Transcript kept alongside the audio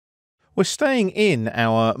We're staying in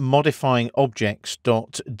our modifying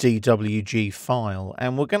objects.dwg file,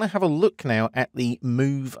 and we're going to have a look now at the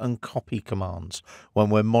move and copy commands when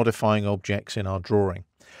we're modifying objects in our drawing.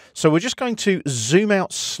 So we're just going to zoom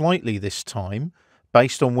out slightly this time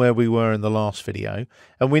based on where we were in the last video,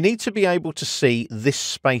 and we need to be able to see this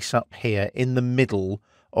space up here in the middle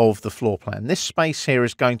of the floor plan. This space here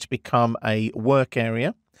is going to become a work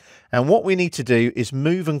area, and what we need to do is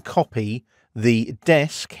move and copy the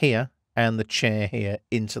desk here and the chair here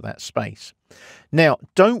into that space. Now,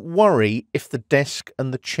 don't worry if the desk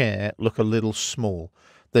and the chair look a little small.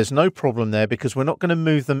 There's no problem there because we're not going to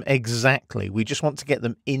move them exactly. We just want to get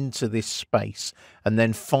them into this space and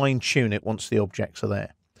then fine-tune it once the objects are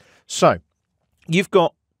there. So, you've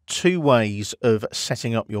got two ways of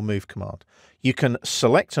setting up your move command. You can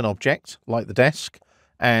select an object, like the desk,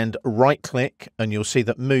 and right-click, and you'll see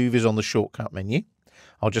that move is on the shortcut menu.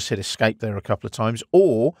 I'll just hit escape there a couple of times,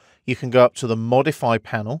 or you can go up to the modify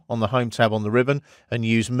panel on the home tab on the ribbon and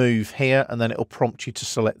use move here, and then it'll prompt you to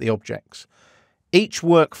select the objects. Each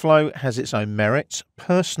workflow has its own merits.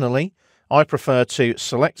 Personally, I prefer to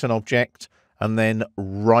select an object and then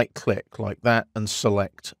right click like that and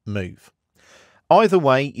select move. Either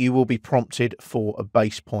way, you will be prompted for a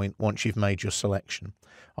base point once you've made your selection.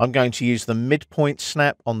 I'm going to use the midpoint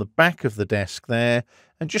snap on the back of the desk there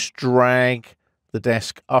and just drag the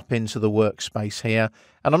desk up into the workspace here,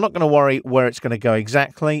 and I'm not going to worry where it's going to go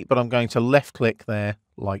exactly, but I'm going to left click there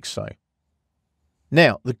like so.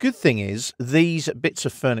 Now, the good thing is these bits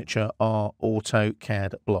of furniture are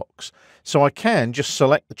AutoCAD blocks, so I can just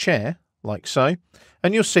select the chair like so,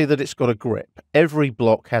 and you'll see that it's got a grip. Every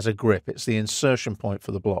block has a grip. It's the insertion point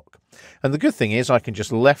for the block, and the good thing is I can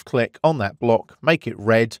just left click on that block, make it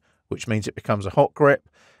red, which means it becomes a hot grip,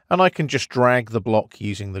 and I can just drag the block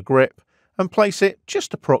using the grip and place it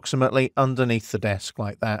just approximately underneath the desk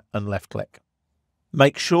like that and left click.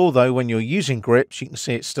 Make sure though when you're using grips, you can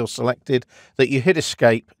see it's still selected, that you hit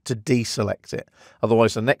escape to deselect it.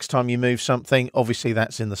 Otherwise the next time you move something, obviously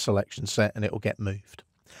that's in the selection set and it will get moved.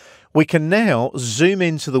 We can now zoom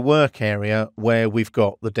into the work area where we've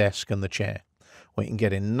got the desk and the chair. We can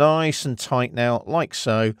get in nice and tight now like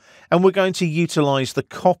so, and we're going to utilize the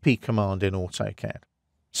copy command in AutoCAD.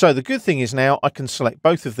 So the good thing is now I can select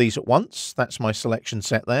both of these at once. That's my selection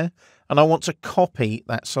set there. And I want to copy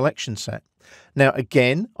that selection set. Now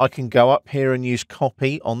again, I can go up here and use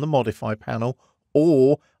copy on the modify panel,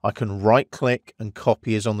 or I can right click and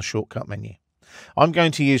copy as on the shortcut menu. I'm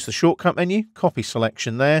going to use the shortcut menu, copy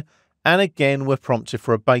selection there. And again, we're prompted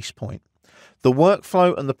for a base point. The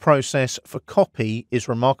workflow and the process for copy is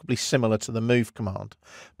remarkably similar to the move command,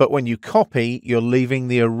 but when you copy, you're leaving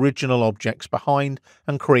the original objects behind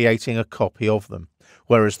and creating a copy of them,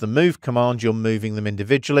 whereas the move command, you're moving them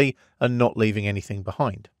individually and not leaving anything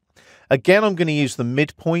behind. Again, I'm going to use the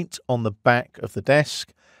midpoint on the back of the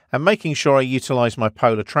desk and making sure I utilize my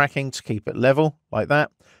polar tracking to keep it level like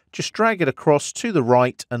that. Just drag it across to the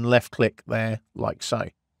right and left click there like so.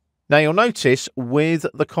 Now you'll notice with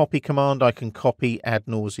the copy command, I can copy ad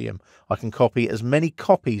nauseum. I can copy as many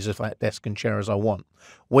copies of that desk and chair as I want.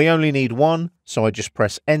 We only need one, so I just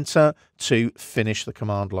press enter to finish the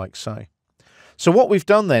command like so. So what we've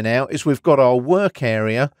done there now is we've got our work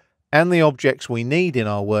area and the objects we need in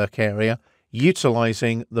our work area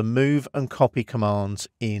utilizing the move and copy commands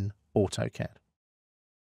in AutoCAD.